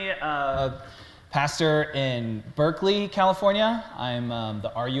Pastor in Berkeley, California. I'm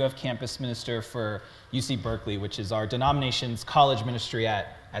the RUF campus minister for UC Berkeley, which is our denomination's college ministry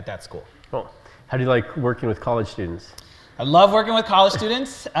at that school. Cool. How do you like working with college students? I love working with college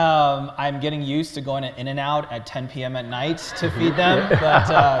students. I'm getting used to going to In-N-Out at 10 p.m. at night to feed them,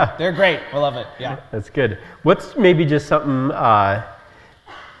 but they're great. I love it, yeah. That's good. What's maybe just something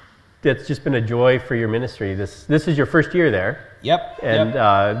that's just been a joy for your ministry? This is your first year there. Yep.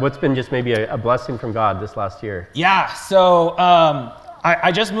 And what's been just maybe a blessing from God this last year? Yeah, so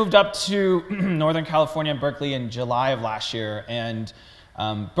I just moved up to Northern California, Berkeley, in July of last year, and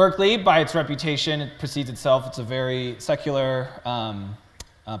Berkeley, by its reputation, it precedes itself. It's a very secular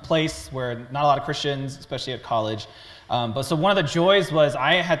place where not a lot of Christians, especially at college. But so one of the joys was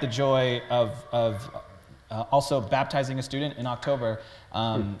I had the joy of also baptizing a student in October,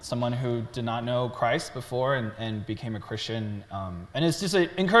 someone who did not know Christ before and became a Christian. And it's just an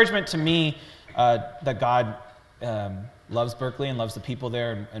encouragement to me that God loves Berkeley and loves the people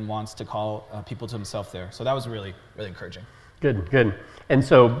there and wants to call people to himself there. So that was really, really encouraging. Good. And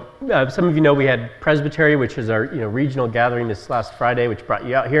so some of you know we had Presbytery, which is our regional gathering this last Friday, which brought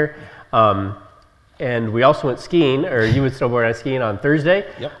you out here. And we also went skiing, or you would snowboard and skiing on Thursday.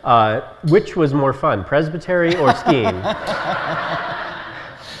 Yep. Which was more fun, Presbytery or skiing?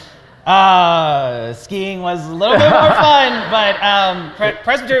 Skiing was a little bit more fun, but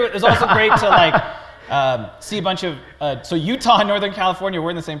Presbytery was also great to see a bunch of. So Utah and Northern California, we're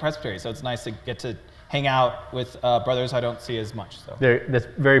in the same Presbytery, so it's nice to get to hang out with brothers I don't see as much. So that's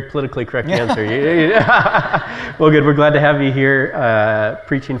a very politically correct answer. Well, good. We're glad to have you here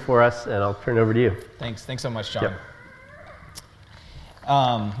preaching for us, and I'll turn it over to you. Thanks so much, John. Yep.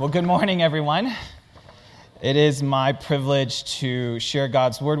 Well, good morning, everyone. It is my privilege to share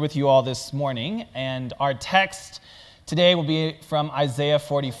God's word with you all this morning, and our text today will be from Isaiah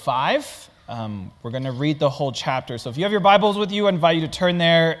 45. We're going to read the whole chapter. So if you have your Bibles with you, I invite you to turn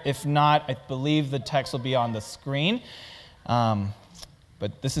there. If not, I believe the text will be on the screen.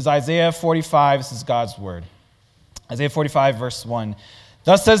 But this is Isaiah 45. This is God's word. Isaiah 45, verse 1.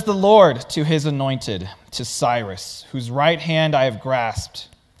 Thus says the Lord to his anointed, to Cyrus, whose right hand I have grasped,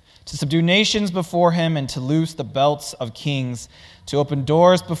 to subdue nations before him and to loose the belts of kings, to open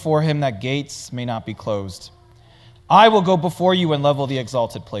doors before him that gates may not be closed. I will go before you and level the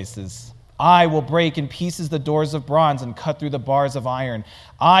exalted places. I will break in pieces the doors of bronze and cut through the bars of iron.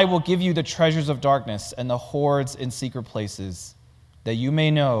 I will give you the treasures of darkness and the hoards in secret places, that you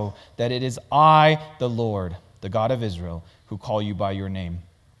may know that it is I, the Lord, the God of Israel, who call you by your name.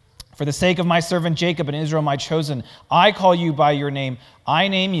 For the sake of my servant Jacob and Israel, my chosen, I call you by your name. I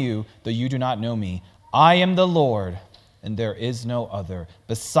name you, though you do not know me. I am the Lord, and there is no other.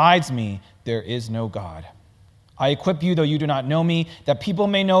 Besides me, there is no God. I equip you, though you do not know me, that people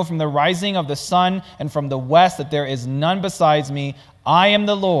may know from the rising of the sun and from the west that there is none besides me. I am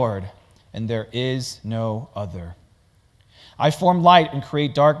the Lord, and there is no other. I form light and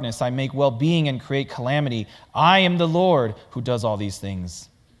create darkness. I make well-being and create calamity. I am the Lord who does all these things.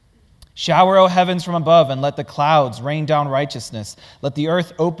 Shower, O heavens, from above, and let the clouds rain down righteousness. Let the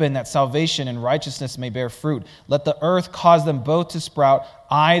earth open, that salvation and righteousness may bear fruit. Let the earth cause them both to sprout.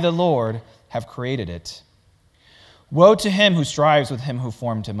 I, the Lord, have created it. Woe to him who strives with him who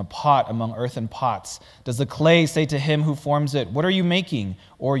formed him, a pot among earthen pots. Does the clay say to him who forms it, "What are you making?"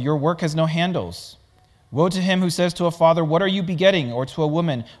 Or your work has no handles? Woe to him who says to a father, "What are you begetting?" Or to a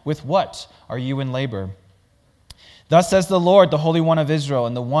woman, "With what are you in labor?" Thus says the Lord, the Holy One of Israel,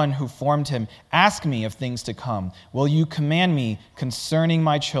 and the one who formed him, ask me of things to come. Will you command me concerning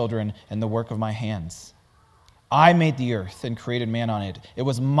my children and the work of my hands? I made the earth and created man on it. It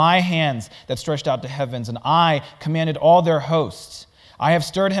was my hands that stretched out the heavens, and I commanded all their hosts. I have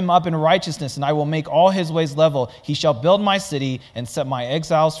stirred him up in righteousness, and I will make all his ways level. He shall build my city and set my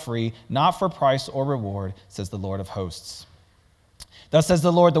exiles free, not for price or reward, says the Lord of hosts. Thus says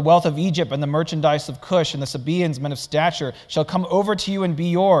the Lord, the wealth of Egypt and the merchandise of Cush and the Sabaeans, men of stature, shall come over to you and be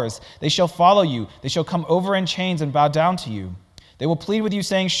yours. They shall follow you. They shall come over in chains and bow down to you. They will plead with you,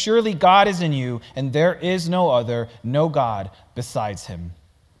 saying, surely God is in you, and there is no other, no God besides him.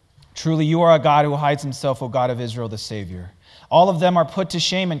 Truly you are a God who hides himself, O God of Israel, the Savior. All of them are put to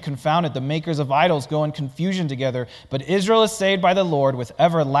shame and confounded. The makers of idols go in confusion together. But Israel is saved by the Lord with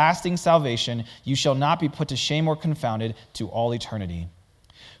everlasting salvation. You shall not be put to shame or confounded to all eternity.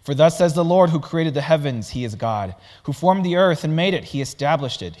 For thus says the Lord, who created the heavens, he is God. Who formed the earth and made it, he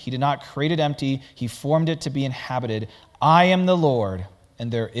established it. He did not create it empty, he formed it to be inhabited. I am the Lord,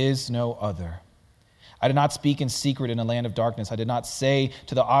 and there is no other. I did not speak in secret in a land of darkness. I did not say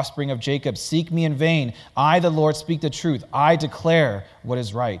to the offspring of Jacob, seek me in vain. I, the Lord, speak the truth. I declare what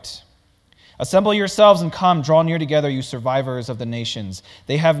is right. Assemble yourselves and come, draw near together, you survivors of the nations.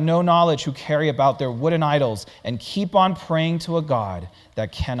 They have no knowledge who carry about their wooden idols and keep on praying to a God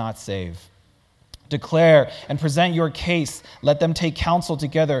that cannot save. Declare and present your case. Let them take counsel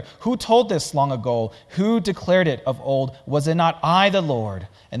together. Who told this long ago? Who declared it of old? Was it not I, the Lord?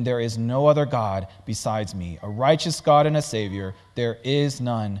 And there is no other God besides me, a righteous God and a Savior. There is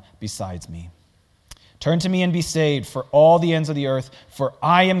none besides me. Turn to me and be saved for all the ends of the earth, for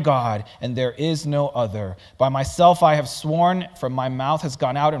I am God, and there is no other. By myself I have sworn, from my mouth has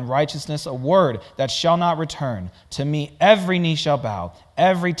gone out in righteousness a word that shall not return. To me every knee shall bow,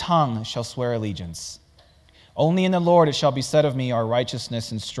 every tongue shall swear allegiance. Only in the Lord it shall be said of me, our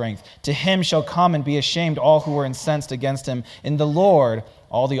righteousness and strength. To him shall come and be ashamed all who were incensed against him. In the Lord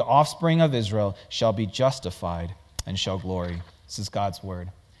all the offspring of Israel shall be justified and shall glory. This is God's word.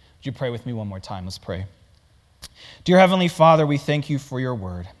 Would you pray with me one more time? Let's pray. Dear Heavenly Father, we thank you for your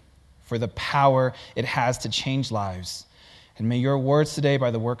word, for the power it has to change lives. And may your words today,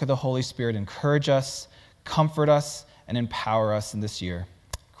 by the work of the Holy Spirit, encourage us, comfort us, and empower us in this year.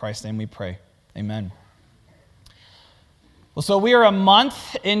 In Christ's name we pray. Amen. Well, so we are a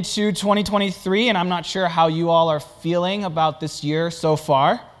month into 2023, and I'm not sure how you all are feeling about this year so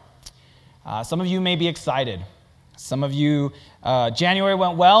far. Some of you may be excited. Some of you, January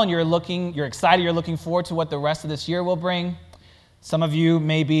went well, and you're excited, you're looking forward to what the rest of this year will bring. Some of you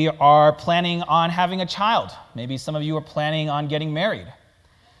maybe are planning on having a child. Maybe some of you are planning on getting married.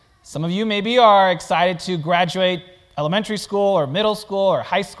 Some of you maybe are excited to graduate elementary school or middle school or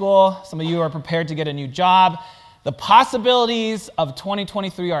high school. Some of you are prepared to get a new job. The possibilities of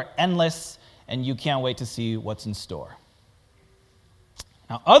 2023 are endless, and you can't wait to see what's in store.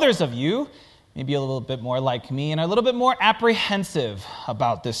 Now, others of you maybe a little bit more like me, and a little bit more apprehensive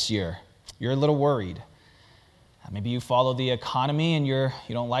about this year. You're a little worried. Maybe you follow the economy and you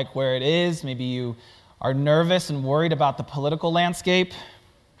don't like where it is. Maybe you are nervous and worried about the political landscape.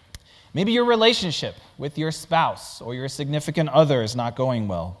 Maybe your relationship with your spouse or your significant other is not going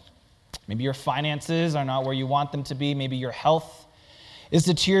well. Maybe your finances are not where you want them to be. Maybe your health is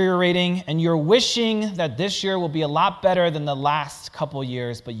deteriorating, and you're wishing that this year will be a lot better than the last couple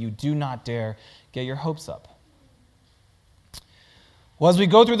years, but you do not dare get your hopes up. Well, as we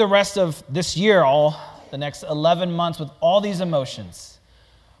go through the rest of this year, all the next 11 months, with all these emotions,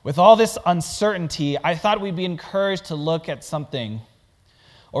 with all this uncertainty, I thought we'd be encouraged to look at something,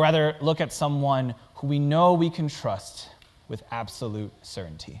 or rather look at someone who we know we can trust with absolute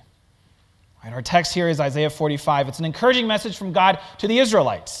certainty. Our text here is Isaiah 45. It's an encouraging message from God to the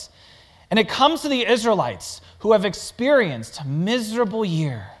Israelites. And it comes to the Israelites who have experienced miserable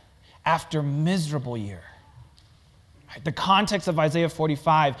year after miserable year. The context of Isaiah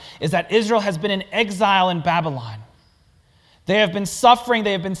 45 is that Israel has been in exile in Babylon. They have been suffering.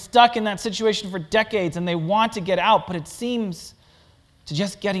 They have been stuck in that situation for decades, and they want to get out, but it seems to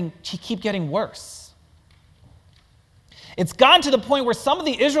keep getting worse. It's gotten to the point where some of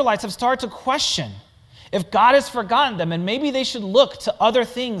the Israelites have started to question if God has forgotten them, and maybe they should look to other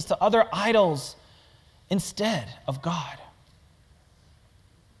things, to other idols instead of God.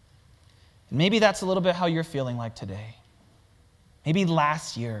 And maybe that's a little bit how you're feeling like today. Maybe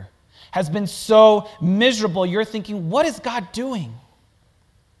last year has been so miserable, you're thinking, what is God doing?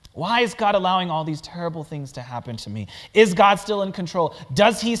 Why is God allowing all these terrible things to happen to me? Is God still in control?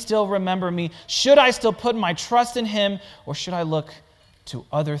 Does he still remember me? Should I still put my trust in him, or should I look to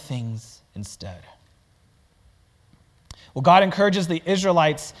other things instead? Well, God encourages the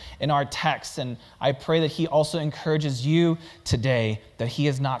Israelites in our text, and I pray that he also encourages you today that he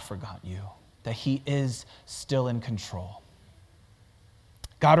has not forgotten you, that he is still in control.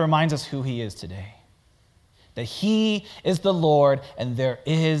 God reminds us who he is today. That he is the Lord and there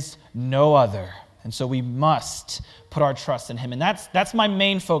is no other. And so we must put our trust in him. And that's my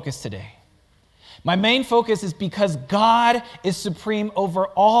main focus today. My main focus is because God is supreme over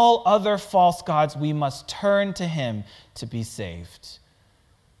all other false gods, we must turn to him to be saved.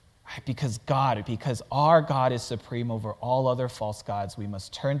 Right? Because our God is supreme over all other false gods, we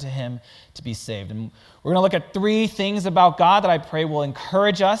must turn to him to be saved. And we're going to look at 3 things about God that I pray will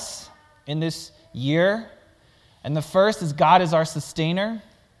encourage us in this year. And the first is God is our sustainer.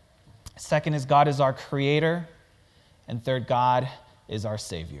 Second is God is our creator. And third, God is our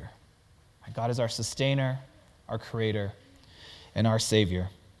savior. God is our sustainer, our creator, and our savior.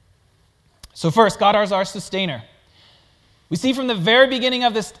 So first, God is our sustainer. We see from the very beginning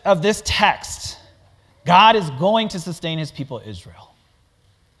of this text, God is going to sustain his people Israel.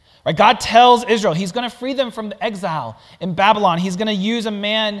 Right? God tells Israel he's going to free them from the exile in Babylon. He's going to use a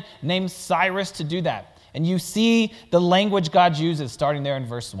man named Cyrus to do that. And you see the language God uses starting there in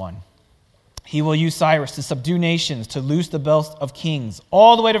verse 1. He will use Cyrus to subdue nations, to loose the belts of kings.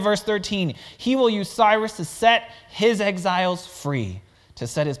 All the way to verse 13. He will use Cyrus to set his exiles free, to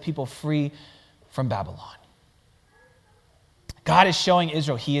set his people free from Babylon. God is showing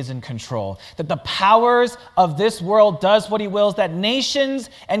Israel he is in control, that the powers of this world does what he wills, that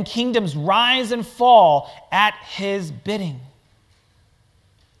nations and kingdoms rise and fall at his bidding.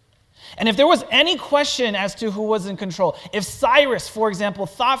 And if there was any question as to who was in control, if Cyrus, for example,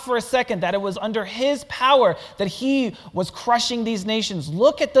 thought for a second that it was under his power that he was crushing these nations,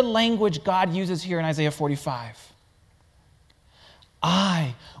 look at the language God uses here in Isaiah 45.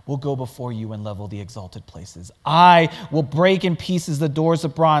 I will go before you and level the exalted places. I will break in pieces the doors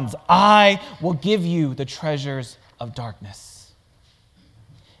of bronze. I will give you the treasures of darkness.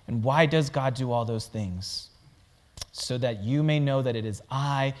 And why does God do all those things? So that you may know that it is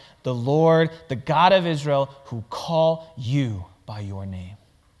I, the Lord, the God of Israel, who call you by your name.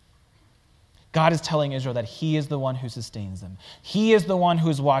 God is telling Israel that he is the one who sustains them. He is the one who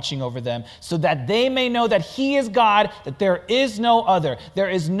is watching over them so that they may know that he is God, that there is no other. There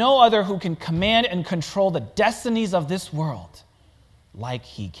is no other who can command and control the destinies of this world like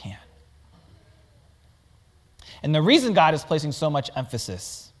he can. And the reason God is placing so much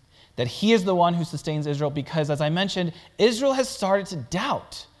emphasis that he is the one who sustains Israel because, as I mentioned, Israel has started to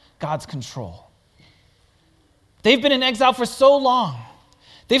doubt God's control. They've been in exile for so long.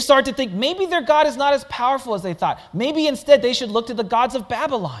 They've started to think maybe their God is not as powerful as they thought. Maybe instead they should look to the gods of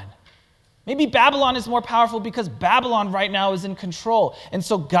Babylon. Maybe Babylon is more powerful because Babylon right now is in control. And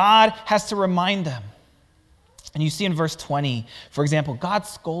so God has to remind them. And you see in verse 20, for example, God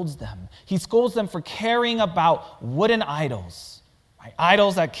scolds them. He scolds them for caring about wooden idols, right?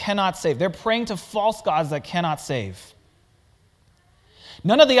 Idols that cannot save. They're praying to false gods that cannot save.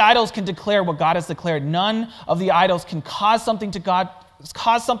 None of the idols can declare what God has declared. None of the idols can cause something to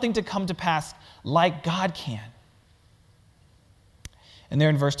come to pass like God can. And there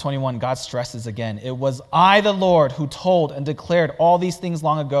in verse 21, God stresses again, it was I, the Lord, who told and declared all these things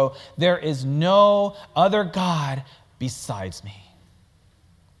long ago. There is no other God besides me.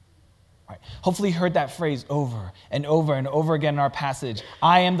 Right. Hopefully you heard that phrase over and over and over again in our passage.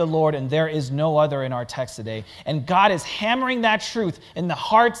 I am the Lord and there is no other in our text today. And God is hammering that truth in the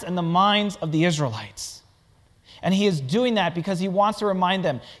hearts and the minds of the Israelites. And he is doing that because he wants to remind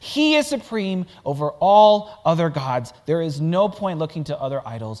them he is supreme over all other gods. There is no point looking to other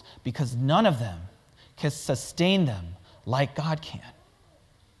idols because none of them can sustain them like God can.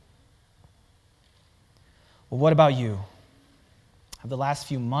 Well, what about you? Have the last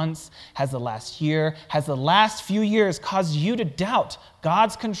few months, has the last year, has the last few years caused you to doubt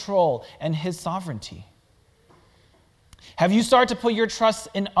God's control and his sovereignty? Have you started to put your trust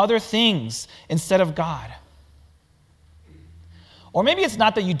in other things instead of God? Or maybe it's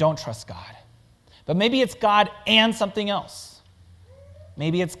not that you don't trust God, but maybe it's God and something else.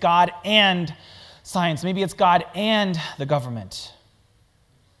 Maybe it's God and science. Maybe it's God and the government.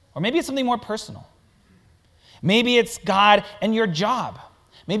 Or maybe it's something more personal. Maybe it's God and your job.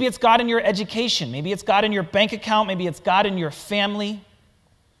 Maybe it's God in your education. Maybe it's God in your bank account. Maybe it's God in your family.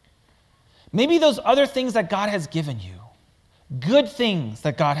 Maybe those other things that God has given you, good things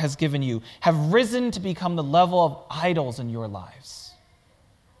that God has given you, have risen to become the level of idols in your lives.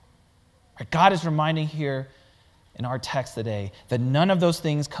 God is reminding here in our text today that none of those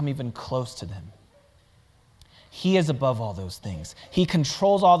things come even close to them. He is above all those things. He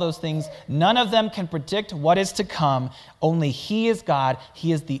controls all those things. None of them can predict what is to come. Only he is God.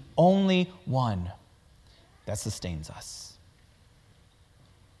 He is the only one that sustains us.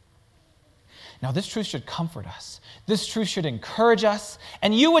 Now, this truth should comfort us. This truth should encourage us.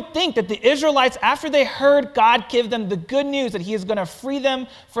 And you would think that the Israelites, after they heard God give them the good news that he is going to free them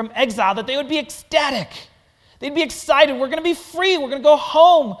from exile, that they would be ecstatic. They'd be excited. We're going to be free. We're going to go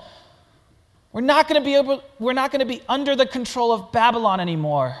home. We're not going to be under the control of Babylon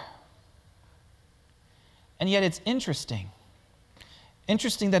anymore. And yet it's interesting.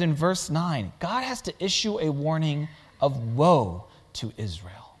 Interesting that in verse 9, God has to issue a warning of woe to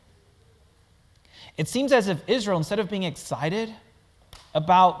Israel. It seems as if Israel, instead of being excited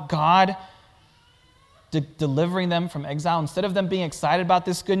about God delivering them from exile, instead of them being excited about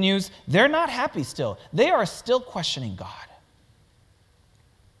this good news, they're not happy still. They are still questioning God.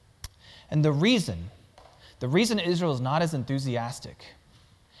 And the reason Israel is not as enthusiastic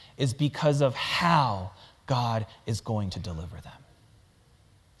is because of how God is going to deliver them.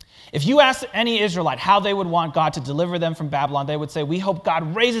 If you ask any Israelite how they would want God to deliver them from Babylon, they would say, we hope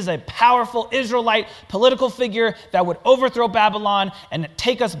God raises a powerful Israelite political figure that would overthrow Babylon and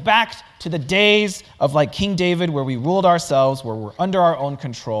take us back to the days of like King David, where we ruled ourselves, where we're under our own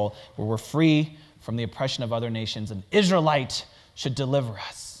control, where we're free from the oppression of other nations. An Israelite should deliver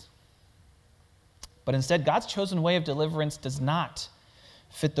us. But instead, God's chosen way of deliverance does not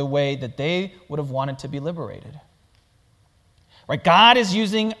fit the way that they would have wanted to be liberated. Right? God is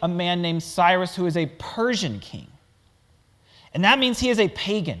using a man named Cyrus, who is a Persian king. And that means he is a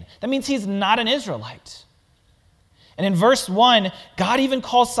pagan. That means he's not an Israelite. And in verse 1, God even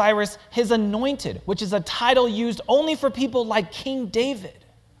calls Cyrus his anointed, which is a title used only for people like King David.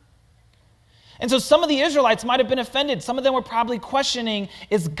 And so some of the Israelites might have been offended. Some of them were probably questioning,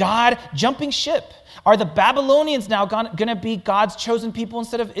 is God jumping ship? Are the Babylonians now going to be God's chosen people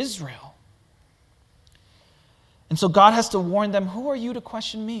instead of Israel? And so God has to warn them, who are you to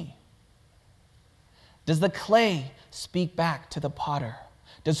question me? Does the clay speak back to the potter?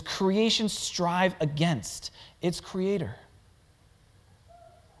 Does creation strive against its creator?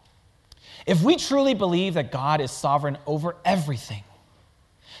 If we truly believe that God is sovereign over everything,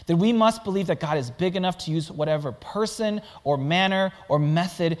 then we must believe that God is big enough to use whatever person or manner or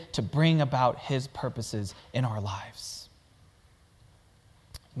method to bring about his purposes in our lives.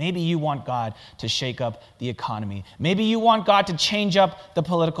 Maybe you want God to shake up the economy. Maybe you want God to change up the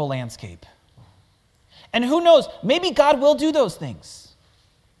political landscape. And who knows, maybe God will do those things.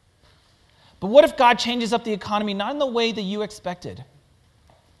 But what if God changes up the economy not in the way that you expected?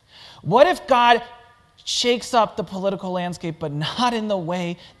 What if God shakes up the political landscape but not in the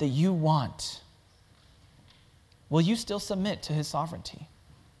way that you want? Will you still submit to his sovereignty?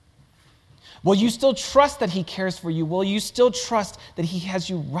 Will you still trust that he cares for you? Will you still trust that he has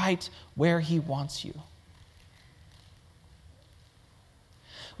you right where he wants you?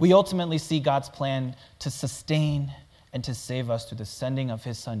 We ultimately see God's plan to sustain and to save us through the sending of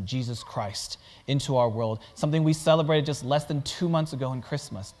his son, Jesus Christ, into our world, something we celebrated just less than 2 months ago in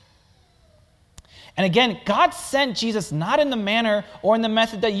Christmas. And again, God sent Jesus not in the manner or in the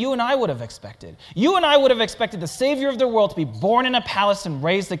method that you and I would have expected. You and I would have expected the Savior of the world to be born in a palace and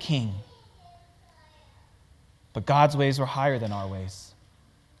raised a king. But God's ways were higher than our ways.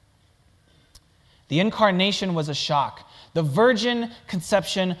 The incarnation was a shock. The virgin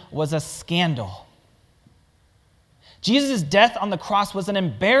conception was a scandal. Jesus' death on the cross was an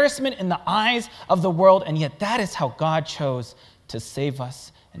embarrassment in the eyes of the world, and yet that is how God chose to save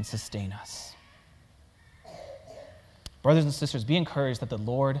us and sustain us. Brothers and sisters, be encouraged that the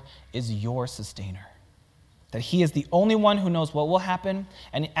Lord is your sustainer, that he is the only one who knows what will happen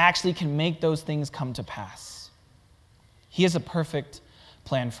and actually can make those things come to pass. He has a perfect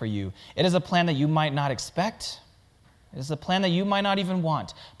plan for you. It is a plan that you might not expect. It is a plan that you might not even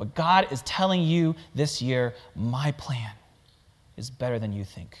want. But God is telling you this year, my plan is better than you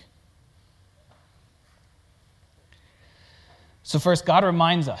think. So first, God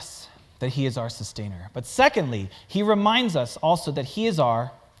reminds us that he is our sustainer. But secondly, he reminds us also that he is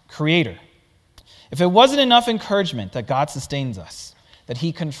our creator. If it wasn't enough encouragement that God sustains us, that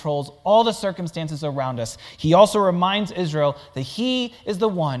he controls all the circumstances around us, he also reminds Israel that he is the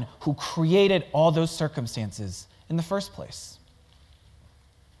one who created all those circumstances in the first place.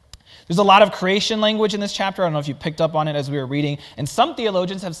 There's a lot of creation language in this chapter. I don't know if you picked up on it as we were reading. And some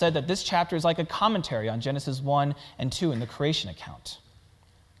theologians have said that this chapter is like a commentary on Genesis 1 and 2 in the creation account.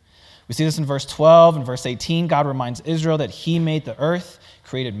 We see this in verse 12 and verse 18. God reminds Israel that he made the earth,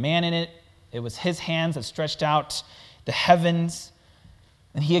 created man in it. It was his hands that stretched out the heavens.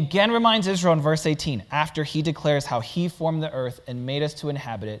 And he again reminds Israel in verse 18, after he declares how he formed the earth and made us to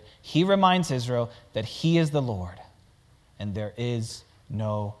inhabit it, he reminds Israel that he is the Lord and there is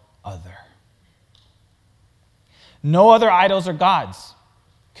no other. No other idols or gods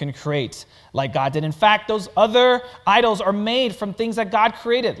can create like God did. In fact, those other idols are made from things that God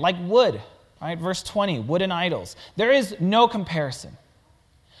created, like wood. Right? Verse 20, wooden idols. There is no comparison.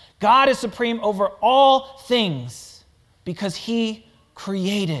 God is supreme over all things because he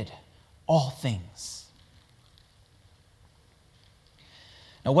created all things.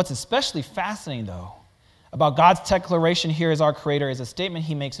 Now, what's especially fascinating, though, about God's declaration here as our creator is a statement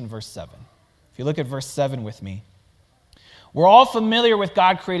he makes in verse 7. If you look at verse 7 with me, we're all familiar with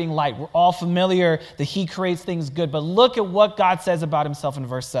God creating light. We're all familiar that he creates things good. But look at what God says about himself in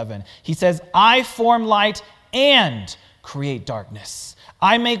verse 7. He says, I form light and create darkness.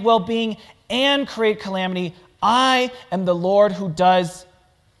 I make well-being and create calamity. I am the Lord who does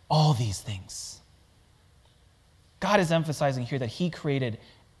all these things. God is emphasizing here that he created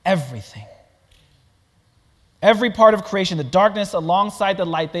everything. Every part of creation, the darkness alongside the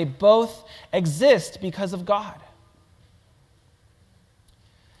light, they both exist because of God.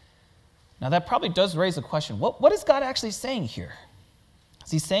 Now that probably does raise a question. What is God actually saying here?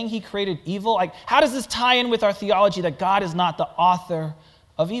 Is he saying he created evil? Like, how does this tie in with our theology that God is not the author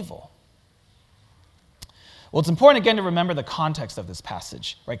of evil? Well, it's important again to remember the context of this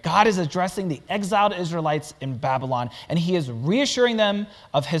passage, right? God is addressing the exiled Israelites in Babylon, and he is reassuring them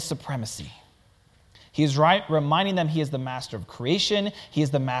of his supremacy. He is reminding them he is the master of creation, he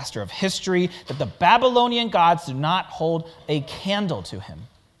is the master of history, that the Babylonian gods do not hold a candle to him.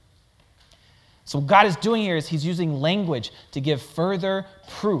 So what God is doing here is he's using language to give further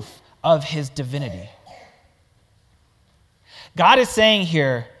proof of his divinity. God is saying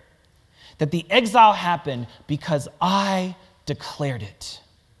here that the exile happened because I declared it.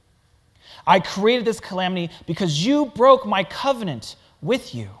 I created this calamity because you broke my covenant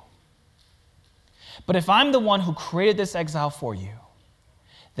with you. But if I'm the one who created this exile for you,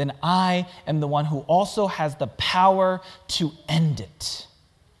 then I am the one who also has the power to end it.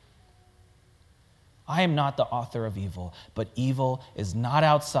 I am not the author of evil, but evil is not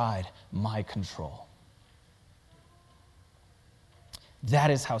outside my control.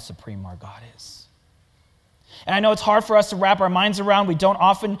 That is how supreme our God is. And I know it's hard for us to wrap our minds around. We don't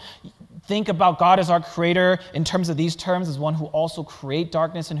often think about God as our creator in terms of these terms, as one who also create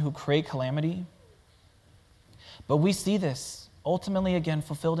darkness and who create calamity. But we see this ultimately again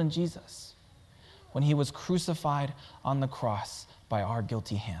fulfilled in Jesus when he was crucified on the cross by our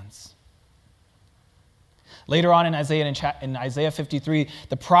guilty hands. Later on in Isaiah 53,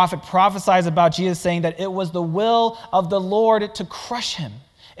 the prophet prophesies about Jesus saying that it was the will of the Lord to crush him.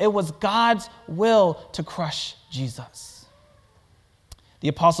 It was God's will to crush Jesus. The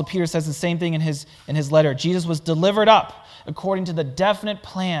Apostle Peter says the same thing in his letter. Jesus was delivered up according to the definite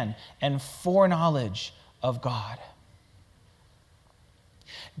plan and foreknowledge of God.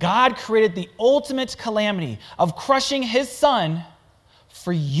 God created the ultimate calamity of crushing his son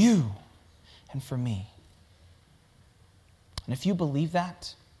for you and for me. And if you believe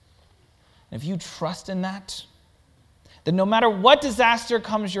that, and if you trust in that, then no matter what disaster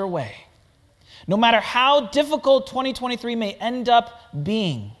comes your way, no matter how difficult 2023 may end up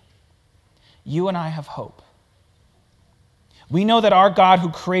being, you and I have hope. We know that our God, who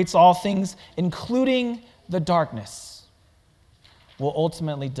creates all things, including the darkness, will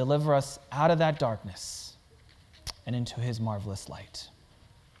ultimately deliver us out of that darkness and into his marvelous light.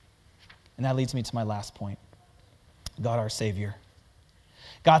 And that leads me to my last point. God, our Savior.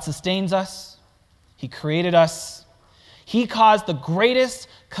 God sustains us. He created us. He caused the greatest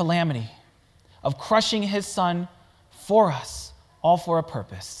calamity of crushing his son for us, all for a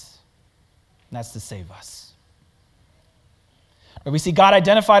purpose, and that's to save us. We see God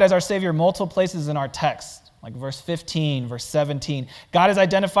identified as our Savior multiple places in our text, like verse 15, verse 17. God is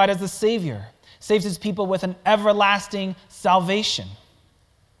identified as the Savior, saves his people with an everlasting salvation.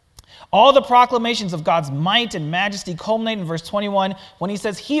 All the proclamations of God's might and majesty culminate in verse 21 when he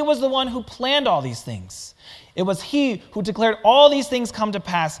says he was the one who planned all these things. It was he who declared all these things come to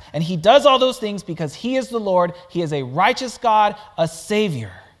pass, and he does all those things because he is the Lord. He is a righteous God, a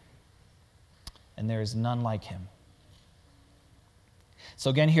Savior, and there is none like him. So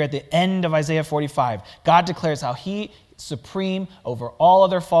again, here at the end of Isaiah 45, God declares how he is supreme over all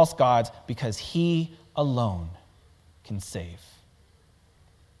other false gods because he alone can save.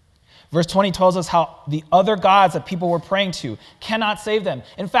 Verse 20 tells us how the other gods that people were praying to cannot save them.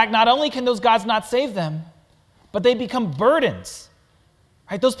 In fact, not only can those gods not save them, but they become burdens.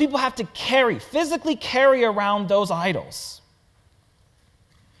 Right? Those people have to physically carry around those idols.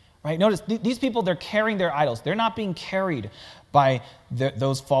 Right? Notice, these people, they're carrying their idols. They're not being carried by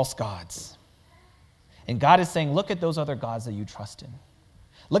those false gods. And God is saying, look at those other gods that you trust in.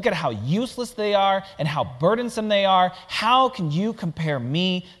 Look at how useless they are and how burdensome they are. How can you compare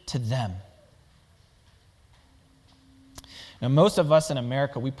me to them? Now, most of us in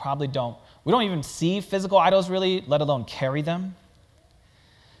America, we don't even see physical idols really, let alone carry them.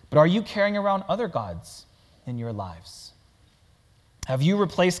 But are you carrying around other gods in your lives? Have you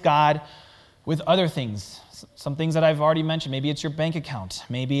replaced God with other things? Some things that I've already mentioned. Maybe it's your bank account.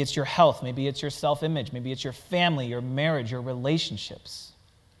 Maybe it's your health. Maybe it's your self-image. Maybe it's your family, your marriage, your relationships.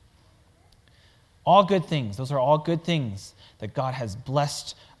 All good things. Those are all good things that God has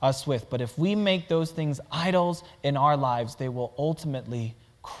blessed us with. But if we make those things idols in our lives, they will ultimately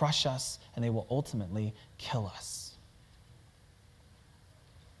crush us and they will ultimately kill us.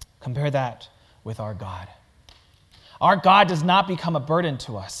 Compare that with our God. Our God does not become a burden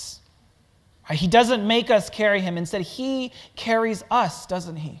to us. Right? He doesn't make us carry him. Instead, he carries us,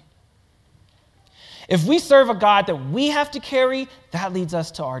 doesn't he? If we serve a God that we have to carry, that leads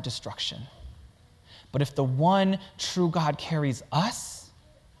us to our destruction. But if the one true God carries us,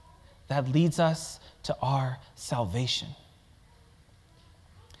 that leads us to our salvation.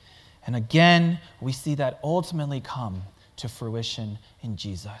 And again, we see that ultimately come to fruition in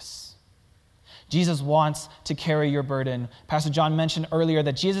Jesus. Jesus wants to carry your burden. Pastor John mentioned earlier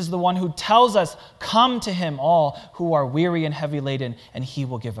that Jesus is the one who tells us, come to him, all who are weary and heavy laden, and he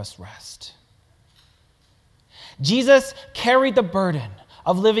will give us rest. Jesus carried the burden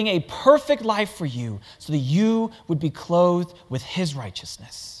of living a perfect life for you so that you would be clothed with his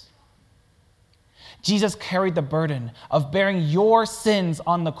righteousness. Jesus carried the burden of bearing your sins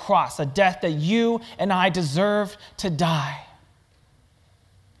on the cross, a death that you and I deserved to die.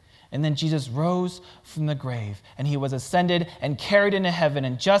 And then Jesus rose from the grave, and he was ascended and carried into heaven.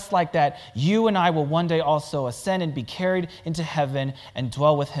 And just like that, you and I will one day also ascend and be carried into heaven and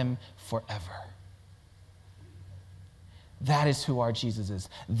dwell with him forever. That is who our Jesus is.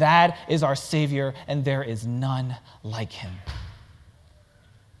 That is our Savior, and there is none like him.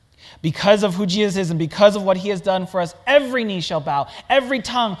 Because of who Jesus is and because of what he has done for us, every knee shall bow, every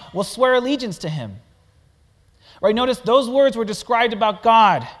tongue will swear allegiance to him. Right? Notice those words were described about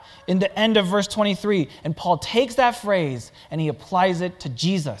God in the end of verse 23, and Paul takes that phrase and he applies it to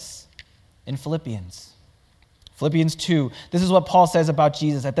Jesus in Philippians. Philippians 2, this is what Paul says about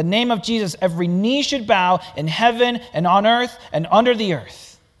Jesus. At the name of Jesus, every knee should bow in heaven and on earth and under the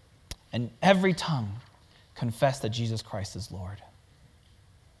earth, and every tongue confess that Jesus Christ is Lord.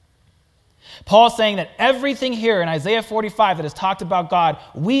 Paul is saying that everything here in Isaiah 45 that is talked about God,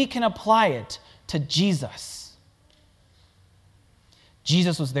 we can apply it to Jesus.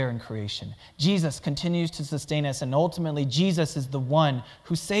 Jesus was there in creation. Jesus continues to sustain us, and ultimately Jesus is the one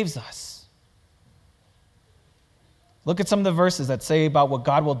who saves us. Look at some of the verses that say about what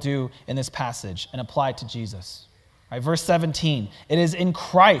God will do in this passage and apply it to Jesus. Right, verse 17, it is in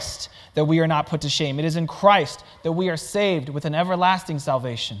Christ that we are not put to shame. It is in Christ that we are saved with an everlasting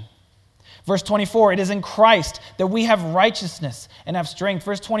salvation. Verse 24, it is in Christ that we have righteousness and have strength.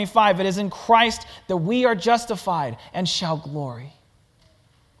 Verse 25, it is in Christ that we are justified and shall glory.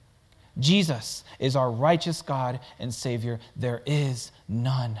 Jesus is our righteous God and Savior. There is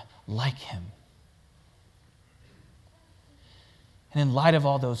none like him. And in light of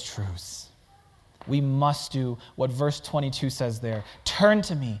all those truths, we must do what verse 22 says there. Turn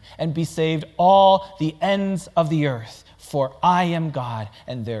to me and be saved, all the ends of the earth, for I am God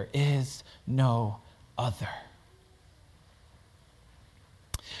and there is no other.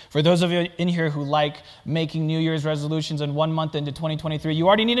 For those of you in here who like making New Year's resolutions and 1 month into 2023, you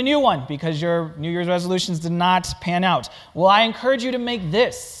already need a new one because your New Year's resolutions did not pan out. Well, I encourage you to make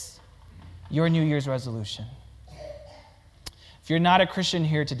this your New Year's resolution. If you're not a Christian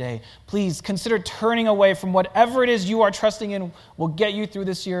here today, please consider turning away from whatever it is you are trusting in will get you through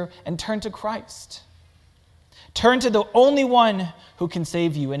this year and turn to Christ. Turn to the only one who can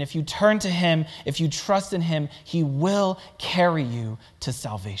save you. And if you turn to him, if you trust in him, he will carry you to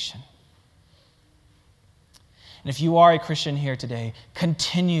salvation. And if you are a Christian here today,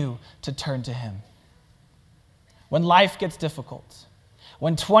 continue to turn to him. When life gets difficult,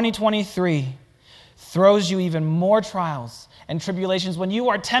 when 2023 throws you even more trials and tribulations, when you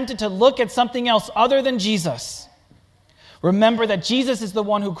are tempted to look at something else other than Jesus, remember that Jesus is the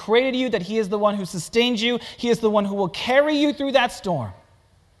one who created you, that he is the one who sustains you, he is the one who will carry you through that storm,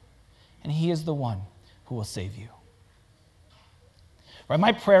 and he is the one who will save you. Right?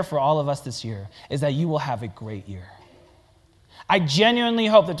 My prayer for all of us this year is that you will have a great year. I genuinely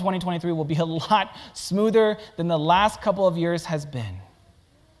hope that 2023 will be a lot smoother than the last couple of years has been.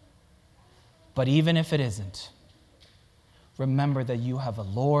 But even if it isn't, remember that you have a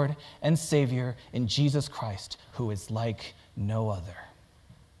Lord and Savior in Jesus Christ who is like no other.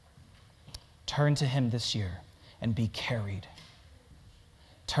 Turn to him this year and be carried.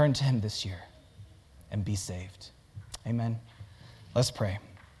 Turn to him this year and be saved. Amen. Let's pray.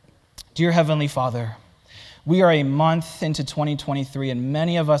 Dear Heavenly Father, we are a month into 2023, and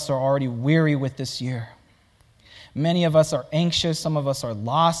many of us are already weary with this year. Many of us are anxious, some of us are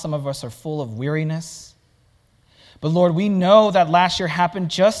lost, some of us are full of weariness. But Lord, we know that last year happened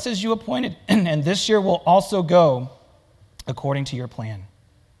just as you appointed, and this year will also go according to your plan.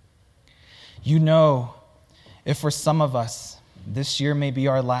 You know, if for some of us, this year may be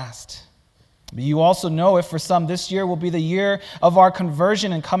our last. But you also know if for some, this year will be the year of our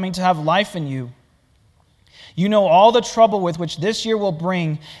conversion and coming to have life in you. You know all the trouble with which this year will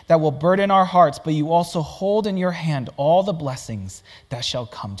bring that will burden our hearts, but you also hold in your hand all the blessings that shall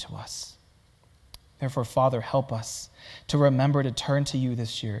come to us. Therefore, Father, help us to remember to turn to you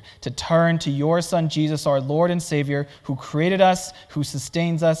this year, to turn to your Son, Jesus, our Lord and Savior, who created us, who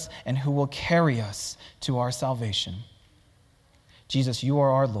sustains us, and who will carry us to our salvation. Jesus, you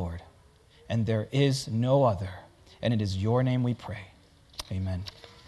are our Lord, and there is no other, and it is your name we pray. Amen.